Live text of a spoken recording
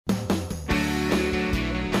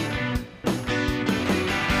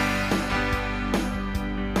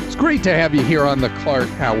great to have you here on the Clark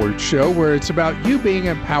Howard Show, where it's about you being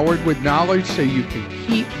empowered with knowledge so you can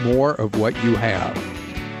keep more of what you have.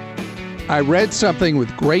 I read something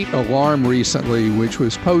with great alarm recently, which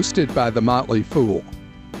was posted by the Motley Fool.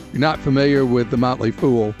 If you're not familiar with the Motley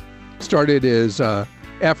Fool, started as an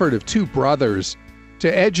effort of two brothers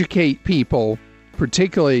to educate people,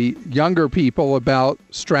 particularly younger people, about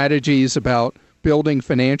strategies about building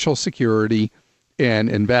financial security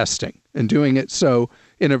and investing, and doing it so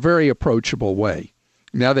in a very approachable way.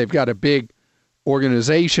 Now they've got a big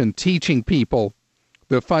organization teaching people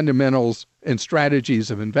the fundamentals and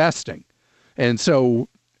strategies of investing. And so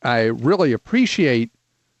I really appreciate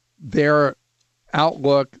their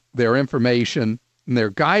outlook, their information, and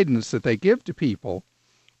their guidance that they give to people,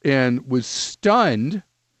 and was stunned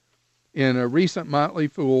in a recent Motley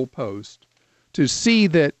Fool post to see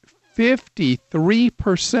that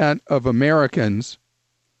 53% of Americans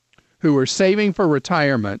who are saving for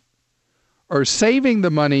retirement are saving the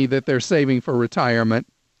money that they're saving for retirement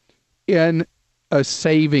in a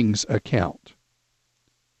savings account.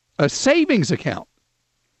 A savings account.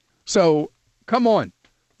 So, come on.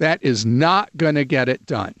 That is not going to get it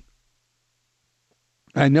done.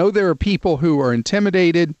 I know there are people who are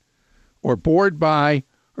intimidated or bored by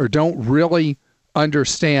or don't really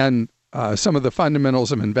understand some of the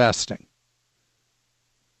fundamentals of investing.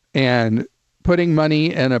 And putting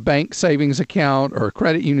money in a bank savings account or a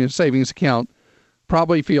credit union savings account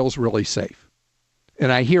probably feels really safe.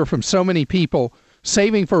 And I hear from so many people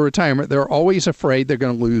saving for retirement, they're always afraid they're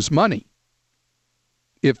going to lose money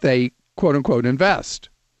if they, quote unquote, invest.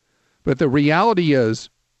 But the reality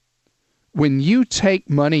is, when you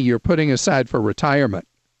take money you're putting aside for retirement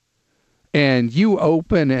and you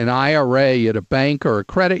open an IRA at a bank or a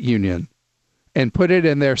credit union and put it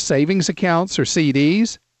in their savings accounts or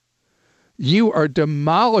CDs, you are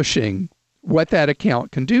demolishing what that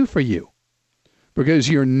account can do for you, because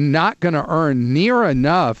you're not going to earn near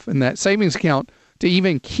enough in that savings account to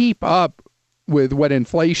even keep up with what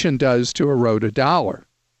inflation does to erode a dollar.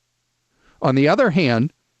 On the other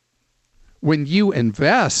hand, when you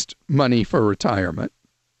invest money for retirement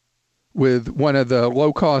with one of the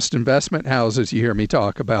low-cost investment houses you hear me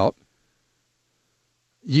talk about,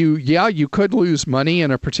 you could lose money in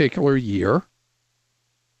a particular year,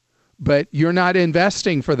 but you're not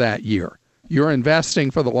investing for that year. You're investing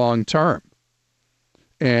for the long term.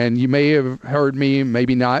 And you may have heard me,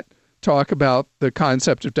 maybe not, talk about the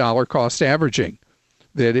concept of dollar cost averaging,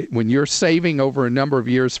 that when you're saving over a number of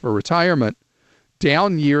years for retirement,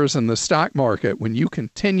 down years in the stock market, when you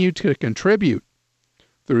continue to contribute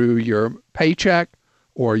through your paycheck,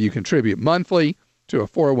 or you contribute monthly to a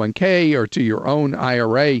 401k or to your own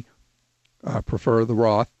IRA, prefer the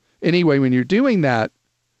Roth. Anyway, when you're doing that,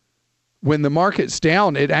 when the market's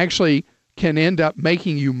down, it actually can end up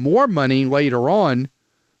making you more money later on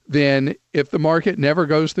than if the market never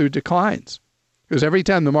goes through declines. Because every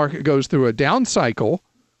time the market goes through a down cycle,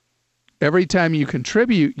 every time you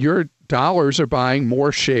contribute, your dollars are buying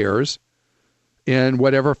more shares in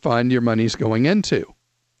whatever fund your money's going into.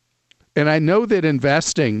 And I know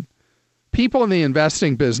that people in the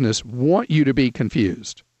investing business want you to be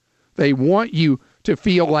confused. They want you to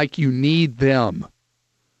feel like you need them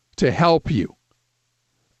to help you.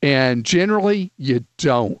 And generally, you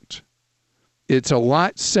don't. It's a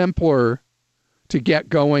lot simpler to get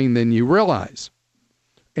going than you realize.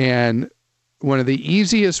 And one of the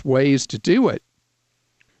easiest ways to do it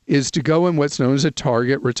is to go in what's known as a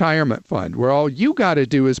target retirement fund, where all you got to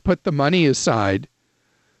do is put the money aside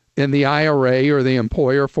in the IRA or the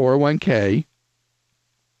employer 401k,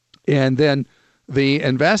 and then the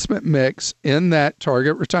investment mix in that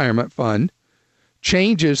target retirement fund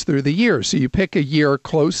changes through the year. So you pick a year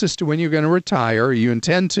closest to when you're going to retire, or you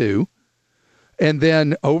intend to, and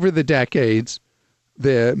then over the decades,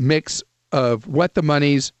 the mix of what the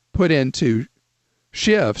money's put into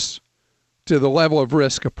shifts to the level of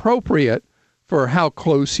risk appropriate for how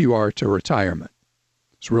close you are to retirement.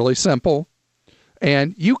 It's really simple.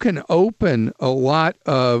 And you can open a lot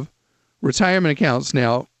of retirement accounts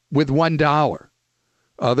now with $1.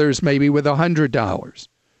 Others maybe with $100.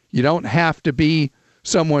 You don't have to be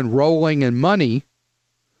someone rolling in money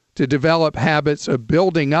to develop habits of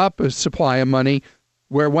building up a supply of money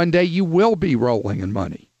where one day you will be rolling in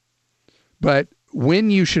money. But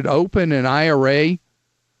when you should open an IRA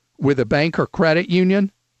with a bank or credit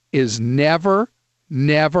union is never,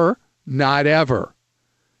 not ever.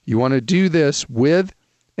 You want to do this with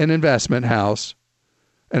an investment house.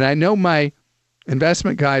 And I know my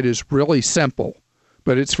investment guide is really simple,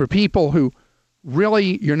 but it's for people who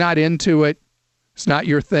really, you're not into it. It's not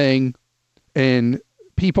your thing. And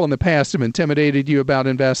people in the past have intimidated you about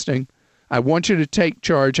investing. I want you to take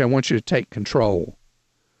charge. I want you to take control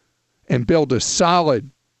and build a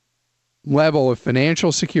solid level of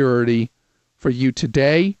financial security for you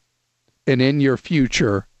today and in your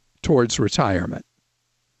future towards retirement.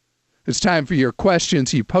 It's time for your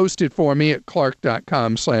questions. You posted for me at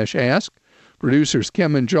clark.com/ask. Producers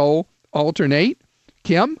Kim and Joel alternate.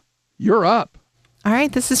 Kim, you're up. All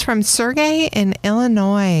right, this is from Sergey in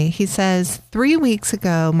Illinois. He says, 3 weeks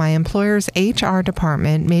ago, my employer's HR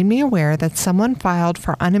department made me aware that someone filed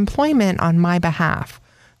for unemployment on my behalf.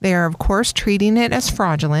 They are, of course, treating it as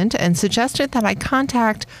fraudulent and suggested that I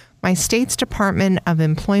contact my state's Department of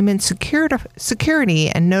Employment Security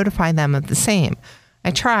and notify them of the same.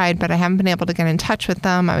 I tried, but I haven't been able to get in touch with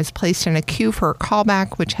them. I was placed in a queue for a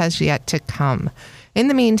callback, which has yet to come. In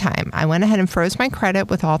the meantime, I went ahead and froze my credit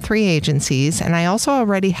with all 3 agencies, and I also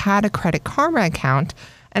already had a Credit Karma account,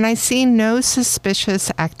 and I see no suspicious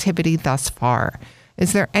activity thus far.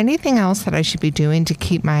 Is there anything else that I should be doing to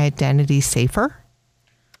keep my identity safer?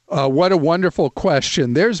 What a wonderful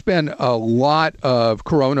question. There's been a lot of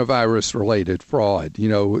coronavirus-related fraud.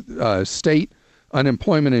 State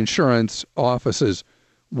unemployment insurance offices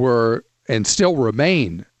were and still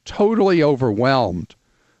remain totally overwhelmed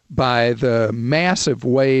by the massive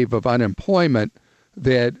wave of unemployment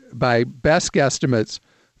that, by best guesstimates,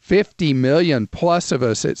 50 million plus of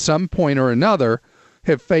us at some point or another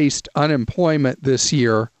have faced unemployment this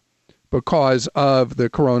year because of the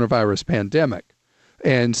coronavirus pandemic.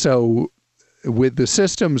 And so with the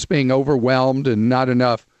systems being overwhelmed and not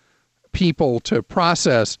enough people to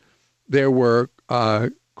process, there were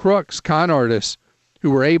crooks, con artists,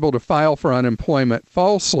 who were able to file for unemployment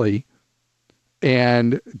falsely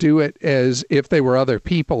and do it as if they were other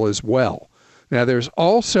people as well. Now, there's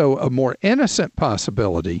also a more innocent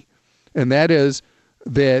possibility, and that is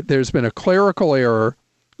that there's been a clerical error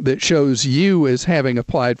that shows you as having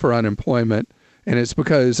applied for unemployment, and it's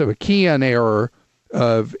because of a key-in error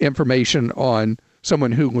of information on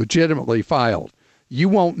someone who legitimately filed. You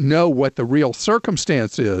won't know what the real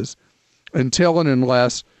circumstance is until and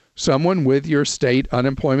unless someone with your state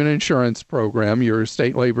unemployment insurance program, your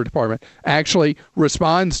state labor department, actually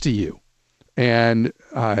responds to you. And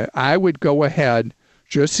I would go ahead,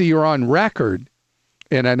 just so you're on record,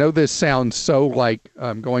 and I know this sounds so like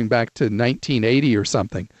I'm going back to 1980 or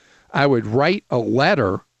something, I would write a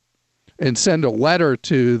letter and send a letter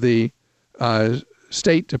to the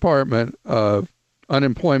State Department of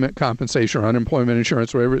Unemployment Compensation or Unemployment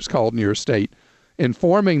Insurance, whatever it's called in your state,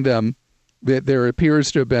 informing them that there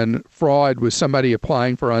appears to have been fraud with somebody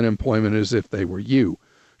applying for unemployment as if they were you,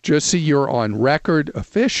 just so you're on record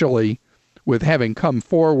officially with having come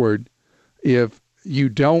forward if you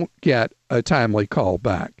don't get a timely call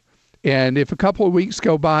back. And if a couple of weeks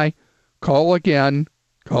go by, call again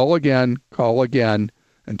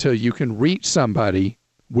until you can reach somebody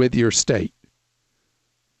with your state.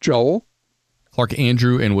 Joel? Clark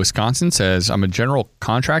Andrew in Wisconsin says, I'm a general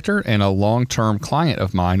contractor and a long-term client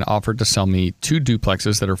of mine offered to sell me 2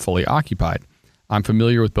 duplexes that are fully occupied. I'm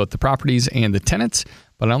familiar with both the properties and the tenants,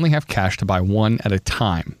 but I only have cash to buy one at a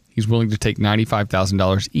time. He's willing to take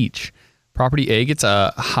 $95,000 each. Property A gets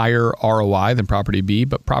a higher ROI than Property B,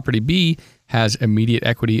 but Property B has immediate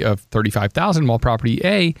equity of $35,000, while Property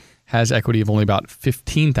A has equity of only about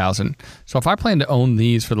 $15,000. So if I plan to own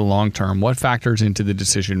these for the long term, what factors into the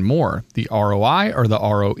decision more, the ROI or the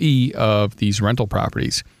ROE of these rental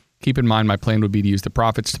properties? Keep in mind, my plan would be to use the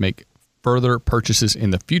profits to make further purchases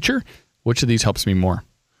in the future. Which of these helps me more?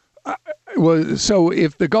 Well, so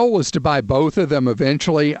if the goal is to buy both of them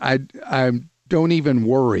eventually, I don't even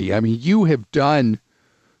worry. I mean, you have done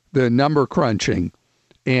the number crunching.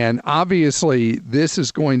 And obviously, this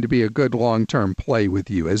is going to be a good long-term play with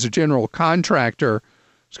you. As a general contractor,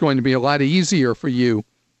 it's going to be a lot easier for you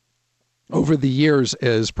over the years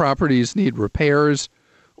as properties need repairs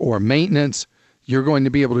or maintenance. You're going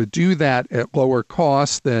to be able to do that at lower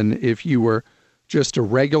cost than if you were just a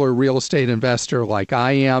regular real estate investor like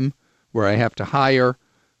I am, where I have to hire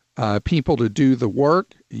people to do the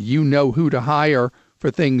work. You know who to hire for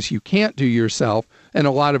things you can't do yourself, and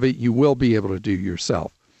a lot of it you will be able to do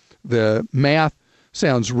yourself. The math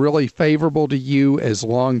sounds really favorable to you as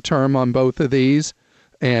long-term on both of these,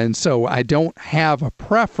 and so I don't have a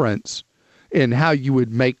preference in how you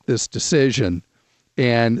would make this decision.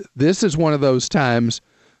 And this is one of those times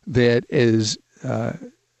that is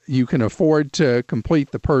you can afford to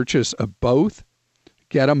complete the purchase of both,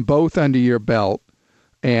 get them both under your belt,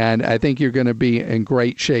 and I think you're going to be in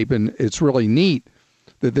great shape. And it's really neat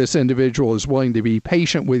that this individual is willing to be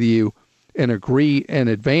patient with you and agree in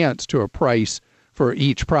advance to a price for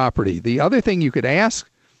each property. The other thing you could ask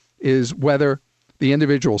is whether the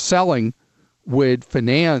individual selling would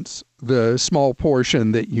finance the small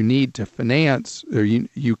portion that you need to finance or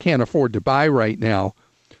you can't afford to buy right now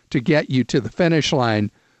to get you to the finish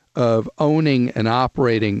line of owning and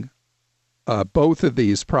operating both of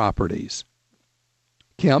these properties.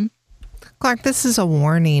 Kim? Clark, this is a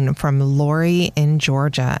warning from Lori in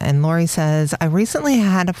Georgia. And Lori says, I recently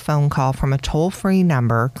had a phone call from a toll-free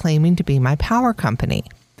number claiming to be my power company.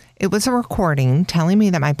 It was a recording telling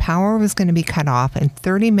me that my power was going to be cut off in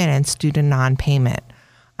 30 minutes due to non-payment.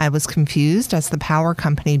 I was confused as the power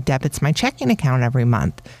company debits my checking account every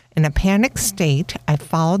month. In a panicked state, I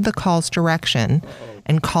followed the call's direction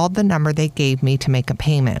and called the number they gave me to make a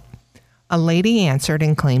payment. A lady answered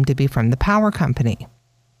and claimed to be from the power company.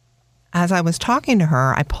 As I was talking to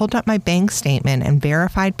her, I pulled up my bank statement and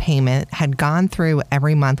verified payment had gone through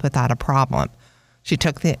every month without a problem. She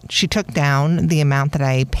took down the amount that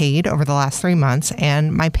I paid over the last 3 months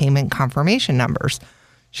and my payment confirmation numbers.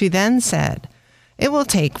 She then said, it will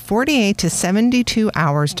take 48 to 72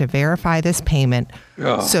 hours to verify this payment,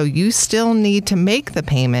 so you still need to make the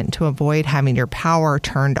payment to avoid having your power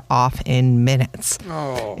turned off in minutes.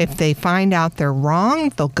 If they find out they're wrong,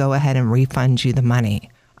 they'll go ahead and refund you the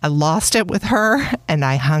money. I lost it with her and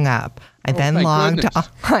I hung up. I then logged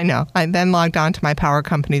on to my power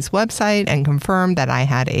company's website and confirmed that I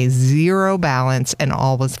had a zero balance and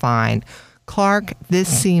all was fine. Clark, this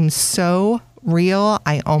seems so real,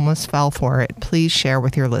 I almost fell for it. Please share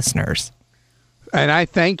with your listeners. And I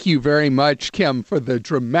thank you very much, Kim, for the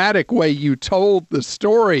dramatic way you told the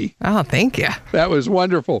story. Oh, thank you. That was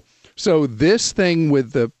wonderful. So this thing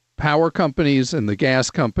with the power companies and the gas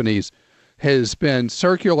companies has been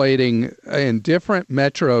circulating in different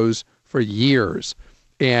metros for years.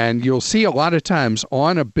 And you'll see a lot of times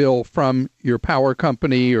on a bill from your power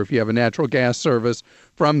company, or if you have a natural gas service,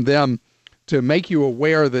 from them to make you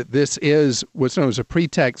aware that this is what's known as a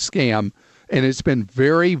pretext scam. And it's been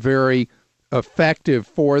very, very effective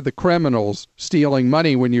for the criminals stealing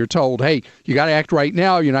money when you're told, hey, you got to act right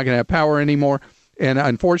now. You're not going to have power anymore. And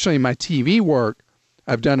unfortunately, in my TV work,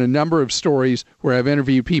 I've done a number of stories where I've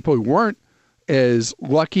interviewed people who weren't as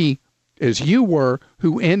lucky as you were,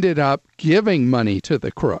 who ended up giving money to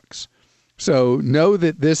the crooks. So know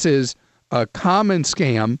that this is a common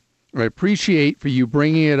scam. I appreciate for you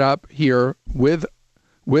bringing it up here with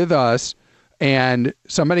us. And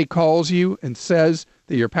somebody calls you and says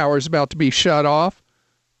that your power is about to be shut off,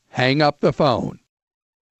 hang up the phone.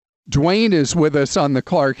 Dwayne is with us on the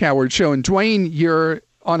Clark Howard Show. And Dwayne, you're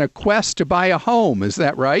on a quest to buy a home. Is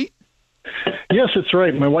that right? Yes, it's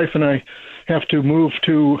right. My wife and I have to move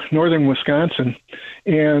to northern Wisconsin,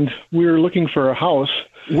 and we're looking for a house.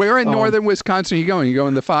 Where in northern Wisconsin are you going? You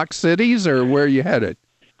going to Fox Cities, or where are you headed?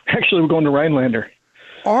 Actually, we're going to Rhinelander.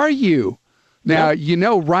 Are you? Now, You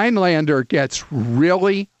know, Rhinelander gets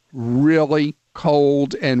really, really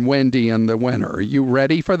cold and windy in the winter. Are you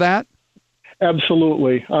ready for that?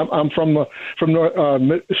 Absolutely. I'm from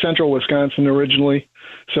central Wisconsin originally,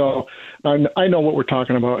 so I know what we're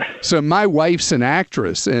talking about. So my wife's an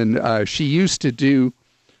actress, and she used to do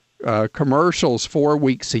commercials 4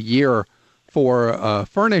 weeks a year for a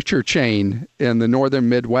furniture chain in the northern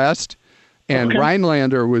Midwest. And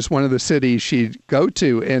Rhinelander was one of the cities she'd go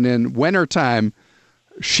to. And in wintertime,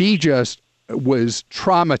 she just was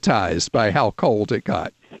traumatized by how cold it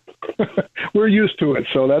got. We're used to it,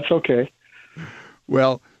 so that's okay.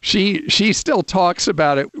 Well, she still talks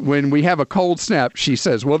about it when we have a cold snap. She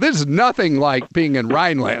says, well, this is nothing like being in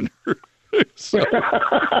Rhinelander. So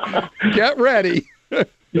get ready.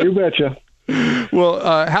 You betcha.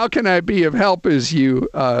 Well, how can I be of help as you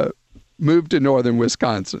move to northern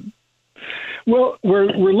Wisconsin? Well,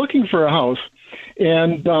 we're looking for a house,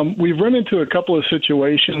 and we've run into a couple of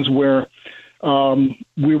situations where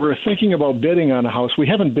we were thinking about bidding on a house. We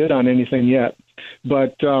haven't bid on anything yet,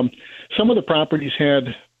 but some of the properties had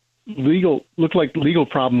looked like legal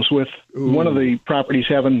problems with one of the properties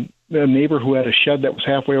having a neighbor who had a shed that was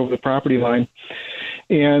halfway over the property line.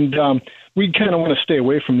 And we kind of want to stay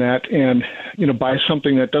away from that and, buy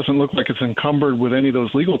something that doesn't look like it's encumbered with any of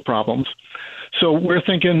those legal problems. So we're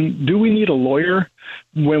thinking, do we need a lawyer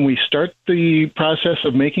when we start the process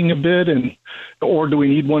of making a bid, or do we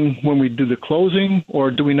need one when we do the closing,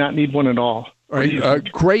 or do we not need one at all? All right,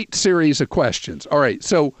 great series of questions. All right,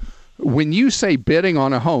 so when you say bidding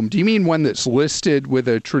on a home, do you mean one that's listed with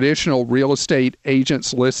a traditional real estate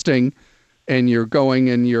agent's listing, and you're going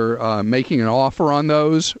and you're making an offer on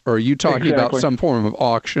those, or are you talking about some form of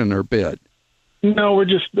auction or bid? No, we're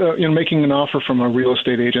just making an offer from a real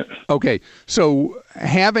estate agent. Okay, so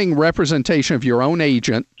having representation of your own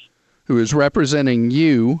agent who is representing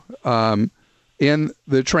you in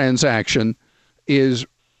the transaction is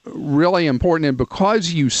really important. And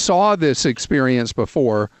because you saw this experience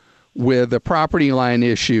before with the property line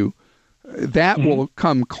issue, that will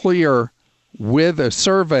come clear with a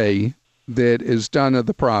survey that is done of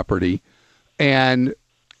the property. And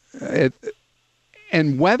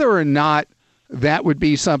whether or not that would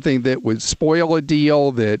be something that would spoil a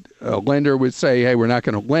deal, that a lender would say, hey, we're not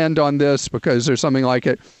going to lend on this because there's something like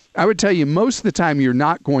it. I would tell you most of the time you're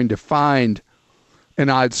not going to find an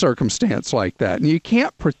odd circumstance like that. And you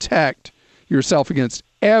can't protect yourself against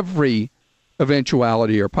every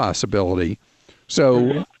eventuality or possibility.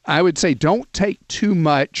 So I would say don't take too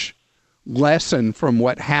much lesson from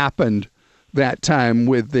what happened that time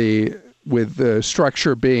with the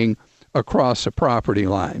structure being across a property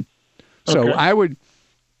line. So I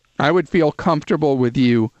would feel comfortable with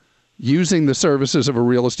you using the services of a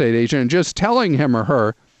real estate agent and just telling him or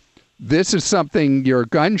her, this is something you're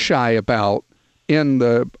gun shy about in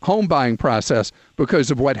the home buying process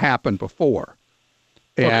because of what happened before.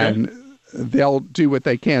 And they'll do what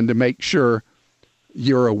they can to make sure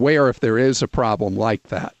you're aware if there is a problem like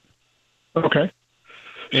that. Okay.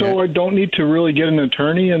 So I don't need to really get an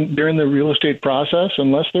attorney during the real estate process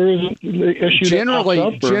unless there is an issue.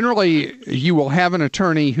 Generally, you will have an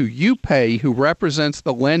attorney who you pay who represents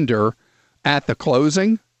the lender at the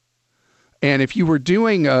closing. And if you were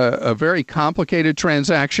doing a very complicated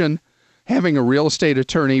transaction, having a real estate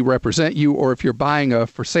attorney represent you, or if you're buying a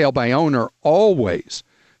for sale by owner, always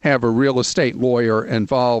have a real estate lawyer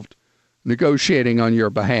involved negotiating on your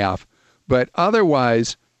behalf. But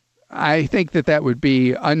otherwise, I think that would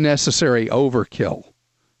be unnecessary overkill.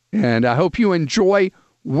 And I hope you enjoy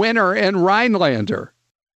winter in Rhinelander.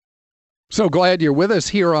 So glad you're with us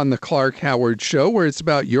here on the Clark Howard Show, where it's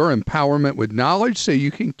about your empowerment with knowledge so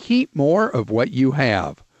you can keep more of what you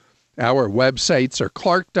have. Our websites are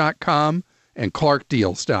clark.com and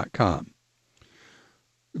clarkdeals.com.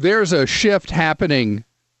 There's a shift happening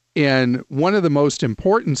in one of the most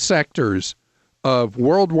important sectors of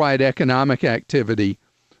worldwide economic activity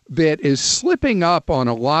that is slipping up on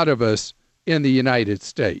a lot of us in the United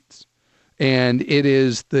States. And it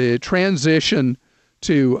is the transition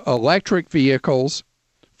to electric vehicles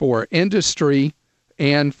for industry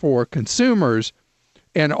and for consumers,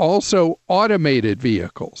 and also automated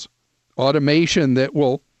vehicles. Automation that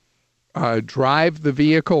will drive the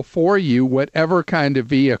vehicle for you, whatever kind of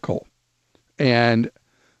vehicle. And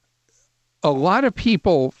a lot of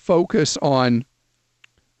people focus on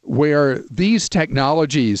where these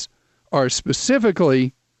technologies are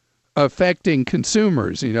specifically affecting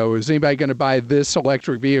consumers. You know, is anybody going to buy this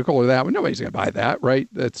electric vehicle or that one? Nobody's going to buy that, right?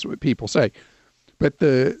 That's what people say. But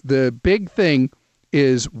the big thing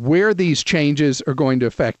is where these changes are going to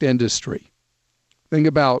affect industry. Think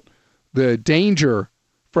about the danger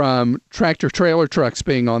from tractor trailer trucks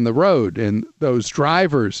being on the road and those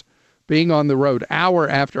drivers being on the road hour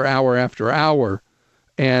after hour after hour,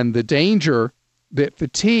 and the danger that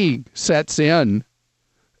fatigue sets in,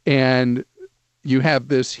 and you have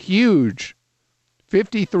this huge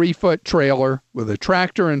 53-foot trailer with a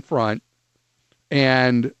tractor in front,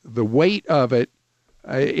 and the weight of it,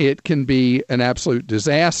 it can be an absolute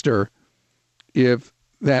disaster if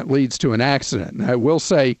that leads to an accident. And I will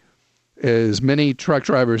say, as many truck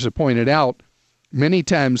drivers have pointed out, many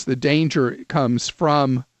times the danger comes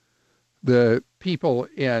from the people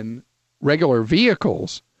in regular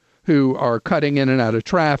vehicles who are cutting in and out of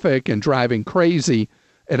traffic and driving crazy,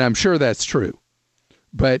 and I'm sure that's true.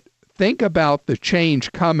 But think about the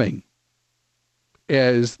change coming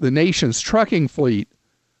as the nation's trucking fleet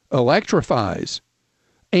electrifies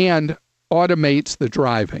and automates the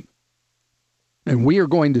driving. And we are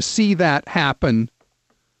going to see that happen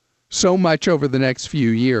so much over the next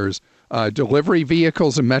few years. Delivery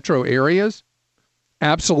vehicles in metro areas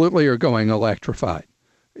absolutely are going electrified.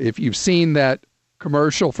 If you've seen that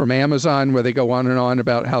commercial from Amazon where they go on and on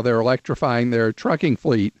about how they're electrifying their trucking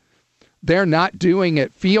fleet, they're not doing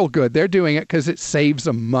it feel good. They're doing it because it saves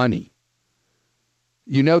them money.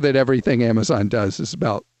 You know that everything Amazon does is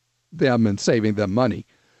about them and saving them money.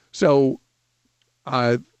 So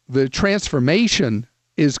the transformation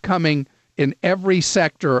is coming in every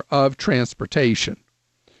sector of transportation.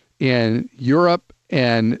 In Europe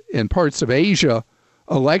and in parts of Asia,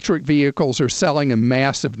 electric vehicles are selling in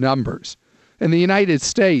massive numbers. In the United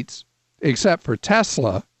States, except for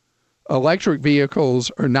Tesla, electric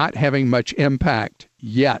vehicles are not having much impact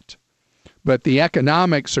yet. But the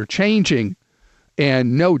economics are changing,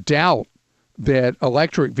 and no doubt that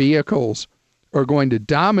electric vehicles are going to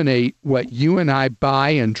dominate what you and I buy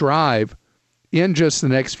and drive in just the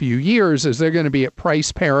next few years, as they're going to be at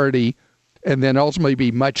price parity and then ultimately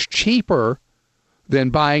be much cheaper than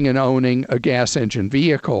buying and owning a gas engine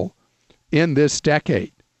vehicle in this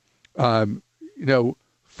decade.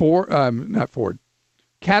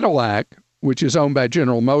 Cadillac, which is owned by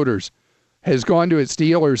General Motors, has gone to its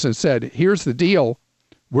dealers and said, here's the deal.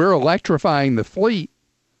 We're electrifying the fleet.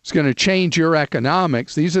 It's going to change your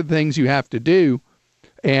economics. These are the things you have to do.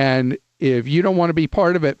 And if you don't want to be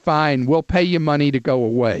part of it, fine, we'll pay you money to go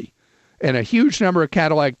away. And a huge number of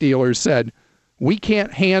Cadillac dealers said, we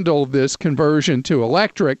can't handle this conversion to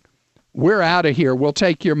electric. We're out of here. We'll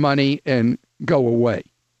take your money and go away.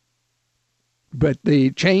 But the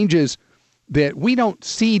changes that we don't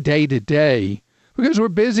see day to day because we're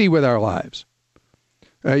busy with our lives.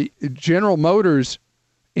 General Motors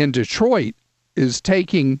in Detroit is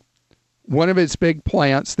taking one of its big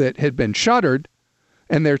plants that had been shuttered,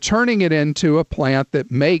 and they're turning it into a plant that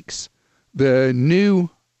makes the new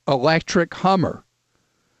electric Hummer.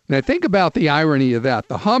 Now think about the irony of that.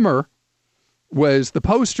 The Hummer was the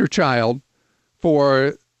poster child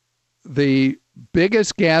for the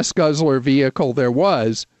biggest gas guzzler vehicle there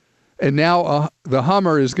was, and now the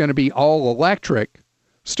Hummer is going to be all electric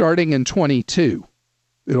starting in 22.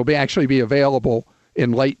 It'll actually be available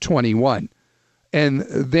in late 21. And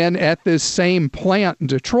then at this same plant in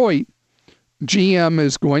Detroit, GM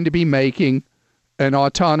is going to be making an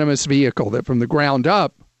autonomous vehicle that from the ground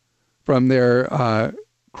up, from their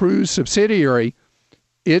Cruise subsidiary,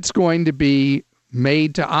 it's going to be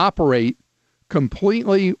made to operate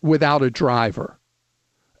completely without a driver.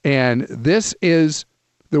 And this is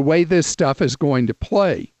the way this stuff is going to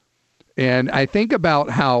play. And I think about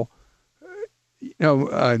how,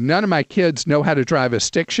 none of my kids know how to drive a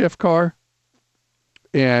stick shift car,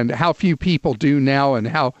 and how few people do now and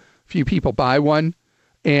how few people buy one.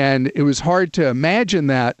 And it was hard to imagine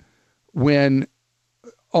that when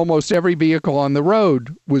almost every vehicle on the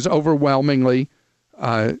road was overwhelmingly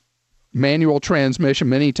manual transmission,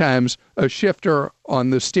 many times a shifter on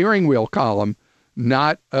the steering wheel column,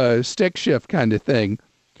 not a stick shift kind of thing.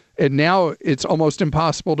 And now it's almost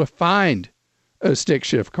impossible to find a stick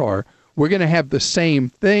shift car. We're going to have the same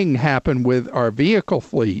thing happen with our vehicle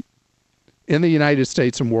fleet in the United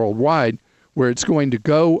States and worldwide, where it's going to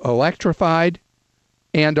go electrified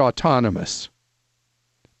and autonomous.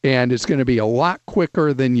 And it's going to be a lot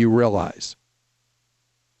quicker than you realize.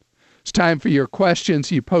 It's time for your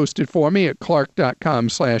questions you posted for me at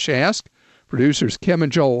clark.com/ask. Producers Kim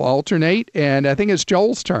and Joel alternate, and I think it's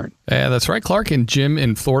Joel's turn. Yeah, that's right, Clark. And Jim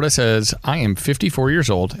in Florida says, I am 54 years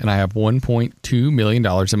old, and I have $1.2 million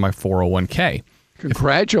in my 401k.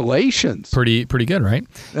 Congratulations. Pretty good, right?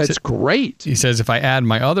 That's great. He says, if I add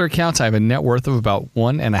my other accounts, I have a net worth of about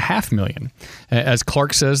 $1.5 million. As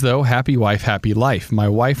Clark says, though, happy wife, happy life. My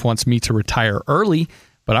wife wants me to retire early,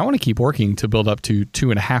 but I want to keep working to build up to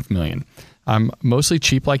 $2.5 million. I'm mostly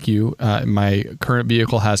cheap like you. My current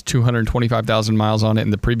vehicle has 225,000 miles on it,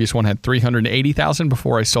 and the previous one had 380,000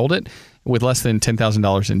 before I sold it, with less than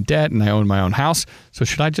 $10,000 in debt, and I own my own house. So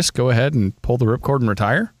should I just go ahead and pull the ripcord and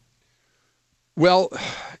retire? Well,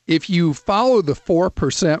 if you follow the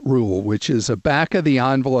 4% rule, which is a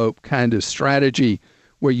back-of-the-envelope kind of strategy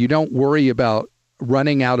where you don't worry about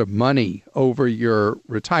running out of money over your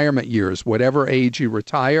retirement years, whatever age you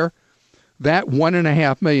retire, that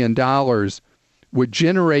 $1.5 million would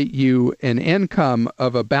generate you an income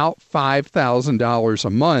of about $5,000 a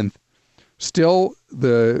month. Still,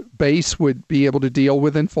 the base would be able to deal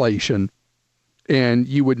with inflation, and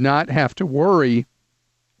you would not have to worry.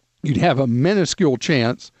 You'd have a minuscule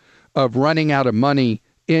chance of running out of money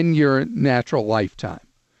in your natural lifetime.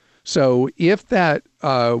 So if that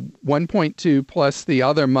 1.2 plus the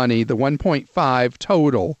other money, the 1.5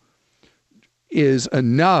 total, is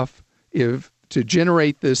enough to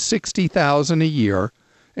generate this $60,000 a year,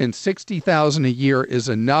 and $60,000 a year is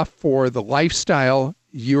enough for the lifestyle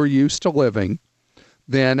you're used to living,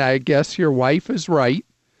 then I guess your wife is right,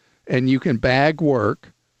 and you can bag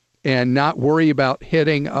work and not worry about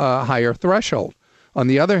hitting a higher threshold. On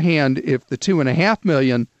the other hand, if the $2.5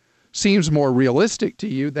 million seems more realistic to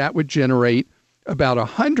you, that would generate about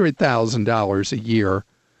 $100,000 a year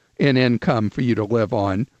in income for you to live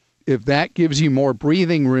on. If that gives you more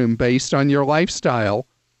breathing room based on your lifestyle,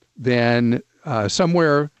 then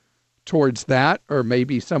somewhere towards that, or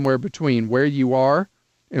maybe somewhere between where you are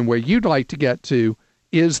and where you'd like to get to,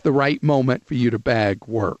 is the right moment for you to bag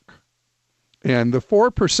work. And the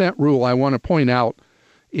 4% rule, I want to point out,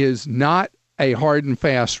 is not a hard and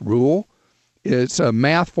fast rule. It's a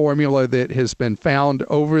math formula that has been found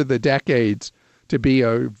over the decades to be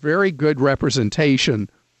a very good representation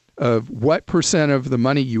of what percent of the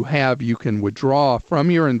money you have you can withdraw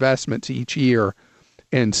from your investments each year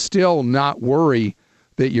and still not worry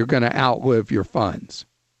that you're going to outlive your funds.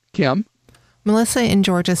 Kim? Melissa in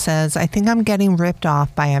Georgia says, I think I'm getting ripped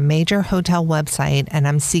off by a major hotel website and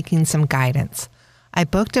I'm seeking some guidance. I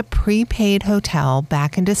booked a prepaid hotel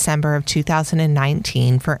back in December of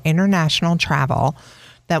 2019 for international travel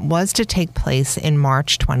that was to take place in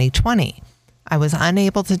March 2020. I was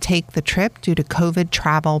unable to take the trip due to COVID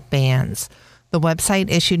travel bans. The website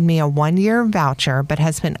issued me a 1-year voucher, but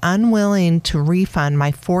has been unwilling to refund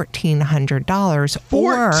my $1,400.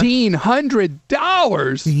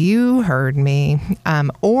 $1,400? You heard me.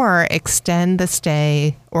 Or extend the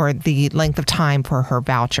stay or the length of time for her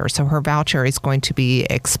voucher. So her voucher is going to be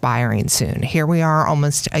expiring soon. Here we are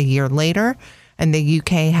almost a year later, and the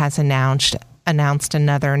UK has announced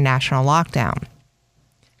another national lockdown.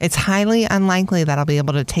 It's highly unlikely that I'll be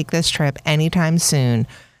able to take this trip anytime soon,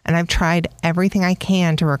 and I've tried everything I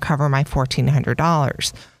can to recover my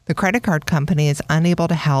 $1,400. The credit card company is unable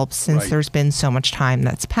to help since there's been so much time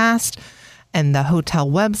that's passed. And the hotel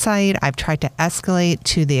website, I've tried to escalate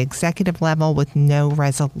to the executive level with no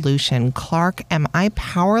resolution. Clark, am I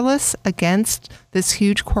powerless against this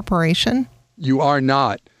huge corporation? You are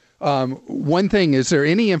not. One thing, is there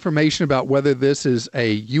any information about whether this is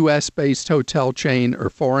a U.S.-based hotel chain or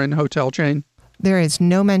foreign hotel chain? There is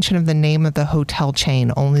no mention of the name of the hotel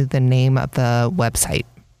chain, only the name of the website,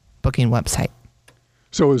 booking website.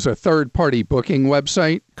 So it was a third-party booking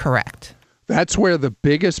website? Correct. That's where the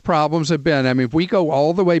biggest problems have been. I mean, if we go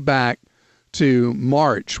all the way back to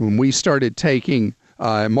March, when we started taking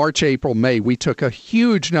March, April, May, we took a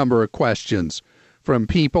huge number of questions from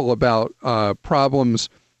people about problems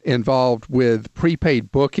involved with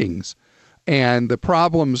prepaid bookings. And the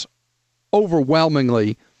problems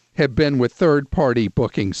overwhelmingly have been with third-party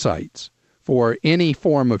booking sites for any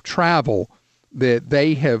form of travel that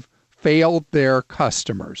they have failed their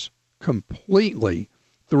customers completely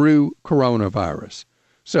through coronavirus.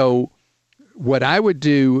 So what I would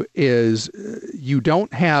do is you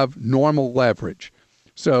don't have normal leverage.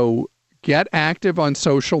 So get active on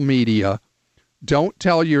social media. Don't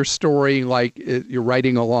tell your story like you're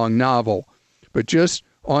writing a long novel, but just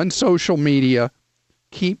on social media,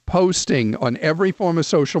 keep posting on every form of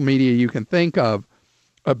social media you can think of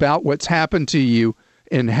about what's happened to you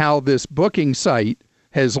and how this booking site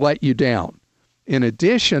has let you down. In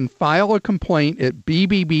addition, file a complaint at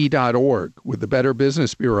bbb.org with the Better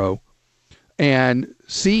Business Bureau and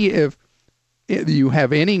see if you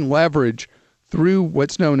have any leverage through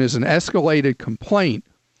what's known as an escalated complaint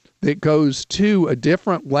that goes to a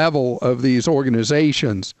different level of these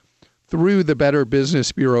organizations through the Better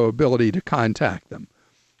Business Bureau ability to contact them.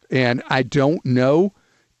 And I don't know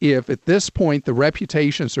if at this point the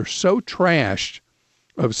reputations are so trashed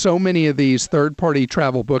of so many of these third-party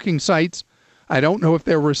travel booking sites, I don't know if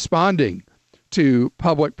they're responding to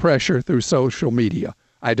public pressure through social media.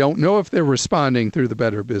 I don't know if they're responding through the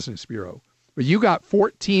Better Business Bureau. But you got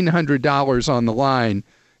 $1,400 on the line,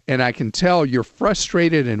 and I can tell you're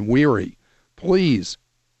frustrated and weary. Please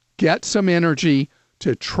get some energy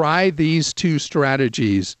to try these two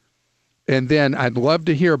strategies. And then I'd love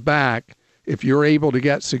to hear back if you're able to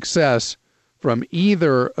get success from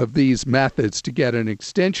either of these methods to get an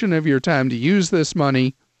extension of your time to use this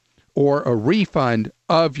money or a refund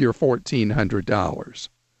of your $1,400.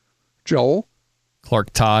 Joel?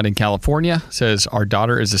 Clark Todd in California says, our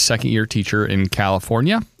daughter is a second-year teacher in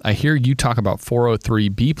California. I hear you talk about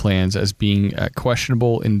 403B plans as being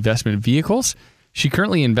questionable investment vehicles. She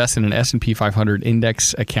currently invests in an S&P 500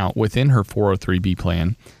 index account within her 403B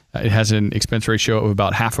plan. It has an expense ratio of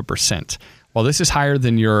about 0.5%. While this is higher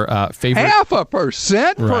than your favorite...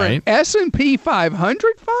 0.5% for an S&P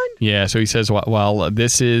 500 fund? Yeah, so he says, while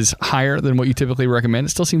this is higher than what you typically recommend, it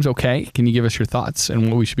still seems okay. Can you give us your thoughts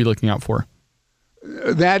and what we should be looking out for?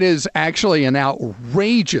 That is actually an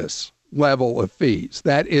outrageous level of fees.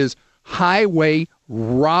 That is highway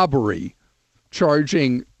robbery,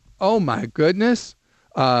 charging, oh my goodness,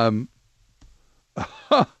 a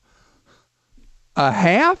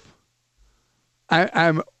half?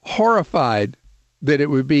 I'm horrified that it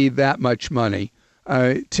would be that much money.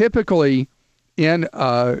 Typically, in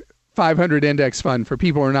a 500 index fund, for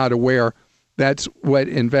people who are not aware, that's what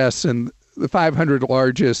invests in the 500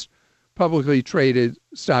 largest publicly traded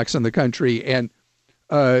stocks in the country. And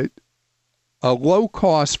a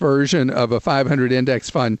low-cost version of a 500 index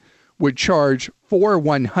fund would charge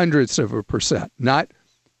 0.04%, not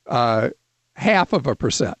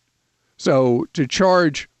 0.5%. So to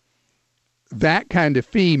charge that kind of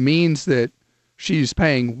fee means that she's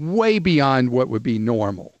paying way beyond what would be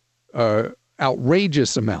normal,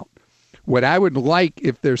 outrageous amount. What I would like,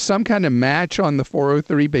 if there's some kind of match on the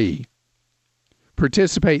 403B,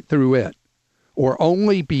 participate through it. or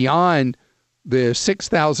only beyond the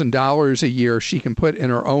 $6,000 a year she can put in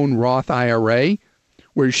her own Roth IRA,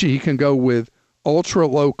 where she can go with ultra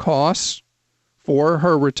low costs for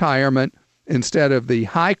her retirement instead of the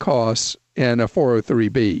high costs in a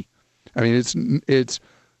 403B. I mean, it's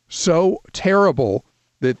so terrible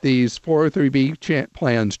that these 403B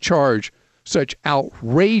plans charge such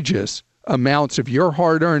outrageous amounts of your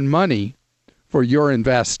hard-earned money for your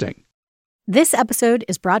investing. This episode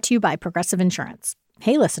is brought to you by Progressive Insurance.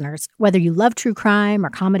 Hey, listeners, whether you love true crime or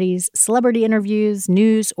comedies, celebrity interviews,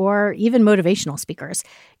 news, or even motivational speakers,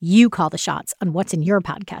 you call the shots on what's in your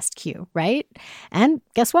podcast queue, right? And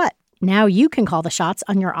guess what? Now you can call the shots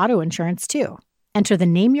on your auto insurance, too. Enter the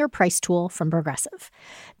Name Your Price tool from Progressive.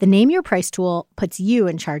 The Name Your Price tool puts you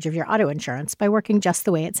in charge of your auto insurance by working just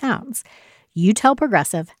the way it sounds. You tell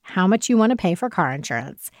Progressive how much you want to pay for car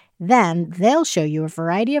insurance. Then they'll show you a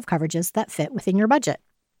variety of coverages that fit within your budget,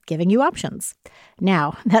 giving you options.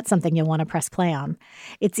 Now, that's something you'll want to press play on.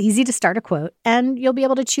 It's easy to start a quote, and you'll be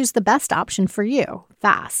able to choose the best option for you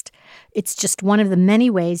fast. It's just one of the many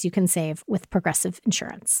ways you can save with Progressive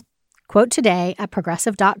Insurance. Quote today at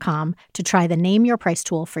Progressive.com to try the Name Your Price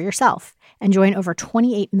tool for yourself and join over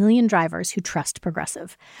 28 million drivers who trust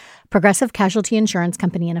Progressive. Progressive Casualty Insurance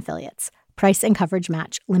Company and Affiliates. Price and coverage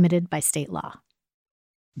match limited by state law.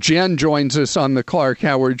 Jen joins us on the Clark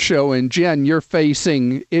Howard Show. And Jen, you're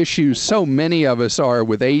facing issues so many of us are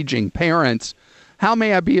with aging parents. How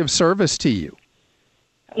may I be of service to you?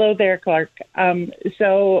 Hello there, Clark.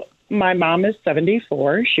 So my mom is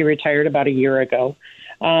 74. She retired about a year ago.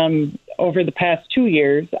 Over the past 2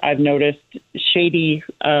 years, I've noticed shady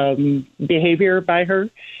behavior by her,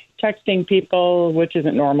 texting people, which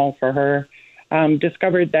isn't normal for her.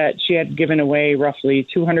 Discovered that she had given away roughly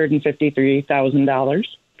 $253,000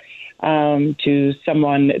 to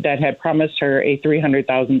someone that had promised her a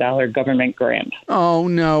 $300,000 government grant. Oh,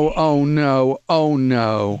 no, oh, no, oh,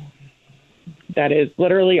 no. That is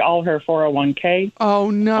literally all her 401k.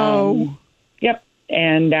 Oh, no. Yep.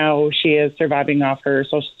 And now she is surviving off her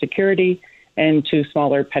Social Security and 2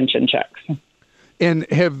 smaller pension checks. And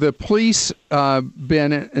have the police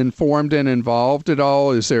been informed and involved at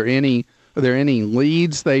all? Are there any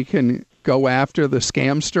leads they can go after the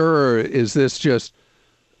scamster, or is this just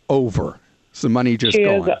over? Is the money just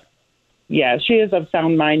gone? She is of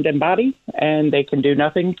sound mind and body, and they can do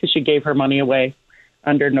nothing because she gave her money away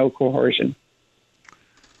under no coercion.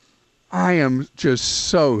 I am just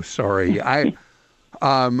so sorry.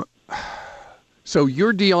 So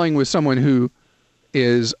you're dealing with someone who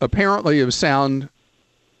is apparently of sound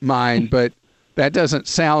mind, but that doesn't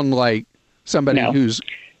sound like somebody who's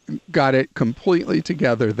got it completely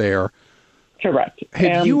together there. Correct.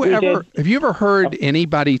 Have you ever heard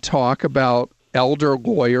anybody talk about elder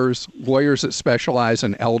lawyers that specialize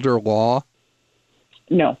in elder law?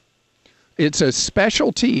 No. It's a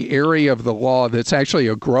specialty area of the law that's actually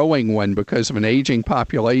a growing one because of an aging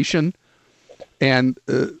population. And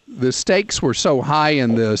the stakes were so high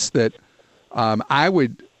in this that I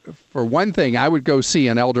would go see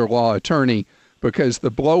an elder law attorney because the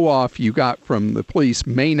blow-off you got from the police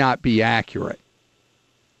may not be accurate.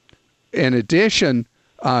 In addition,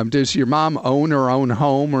 does your mom own her own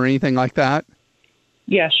home or anything like that?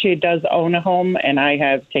 Yes, she does own a home, and I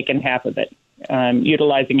have taken half of it,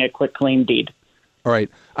 utilizing a quitclaim deed. All right.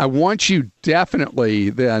 I want you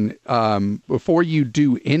definitely then, before you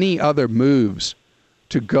do any other moves,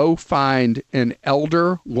 to go find an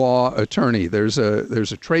elder law attorney. There's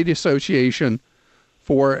a trade association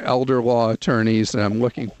for elder law attorneys that I'm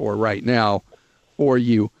looking for right now for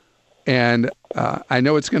you. And I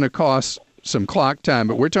know it's going to cost some clock time,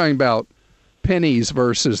 but we're talking about pennies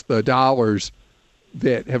versus the dollars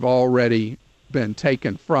that have already been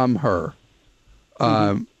taken from her.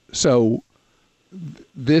 So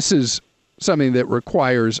this is something that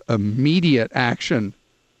requires immediate action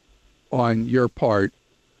on your part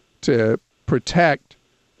to protect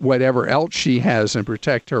whatever else she has and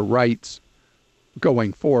protect her rights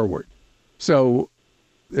going forward. So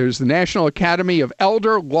there's the National Academy of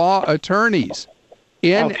Elder Law Attorneys,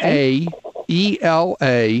 NAELA.org.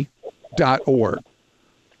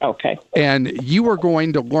 Okay. And you are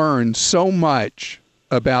going to learn so much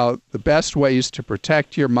about the best ways to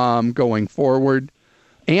protect your mom going forward,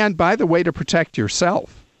 and, by the way, to protect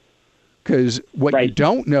yourself. Because what you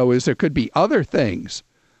don't know is there could be other things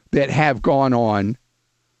that have gone on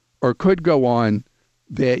or could go on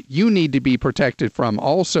that you need to be protected from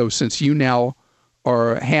also, since you now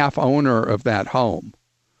are a half owner of that home.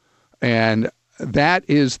 And that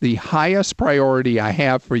is the highest priority I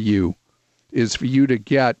have for you, is for you to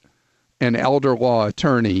get an elder law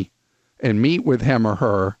attorney and meet with him or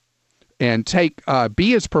her and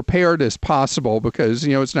be as prepared as possible, because,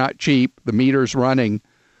 it's not cheap. The meter's running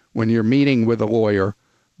when you're meeting with a lawyer.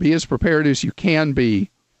 Be as prepared as you can be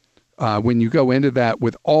when you go into that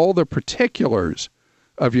with all the particulars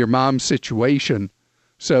of your mom's situation,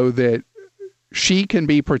 so that she can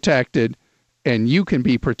be protected and you can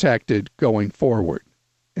be protected going forward.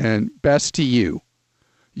 And best to you.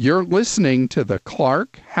 You're listening to The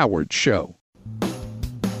Clark Howard Show.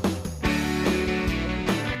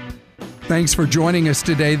 Thanks for joining us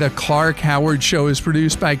today. The Clark Howard Show is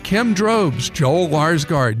produced by Kim Drobes, Joel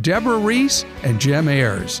Larsgaard, Deborah Reese, and Jim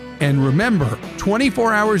Ayers. And remember,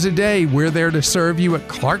 24 hours a day, we're there to serve you at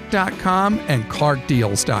Clark.com and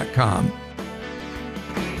ClarkDeals.com.